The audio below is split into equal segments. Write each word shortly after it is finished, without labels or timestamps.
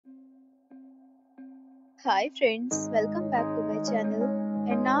Hi friends, welcome back to my channel.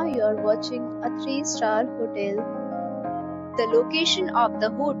 And now you are watching a 3-star hotel. The location of the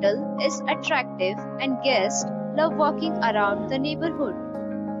hotel is attractive and guests love walking around the neighborhood.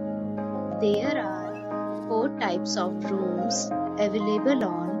 There are 4 types of rooms available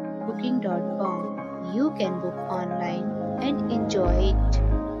on booking.com. You can book online and enjoy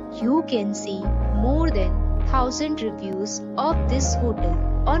it. You can see more than 1000 reviews of this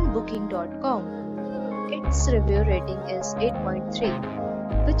hotel on booking.com. Its review rating is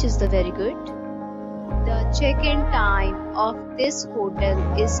 8.3, which is the very good. The check-in time of this hotel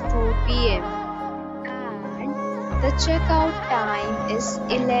is 2 p.m. and the checkout time is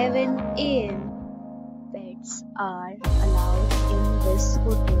 11 a.m. Pets are allowed in this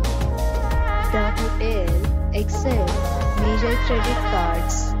hotel. The hotel accepts major credit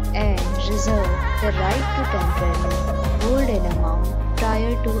cards and reserves the right to temporarily hold an amount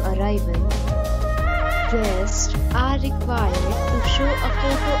prior to arrival. Guests are required to show a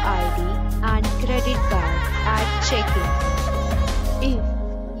photo ID and credit card at check-in. If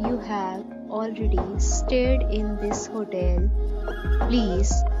you have already stayed in this hotel,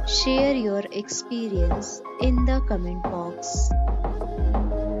 please share your experience in the comment box.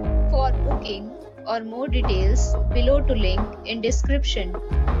 For booking or more details, below to link in description.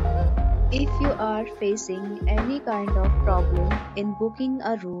 If you are facing any kind of problem in booking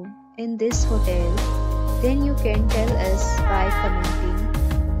a room in this hotel, then you can tell us by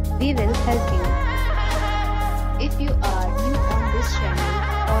commenting. We will help you. If you are new on this channel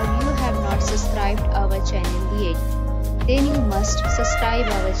or you have not subscribed our channel yet, then you must subscribe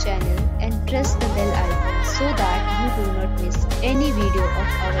our channel and press the bell icon so that you do not miss any video of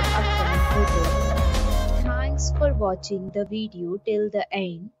our upcoming hotel. Thanks for watching the video till the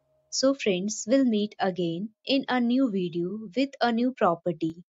end. So friends, we'll meet again in a new video with a new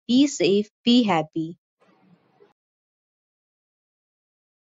property. Be safe, be happy.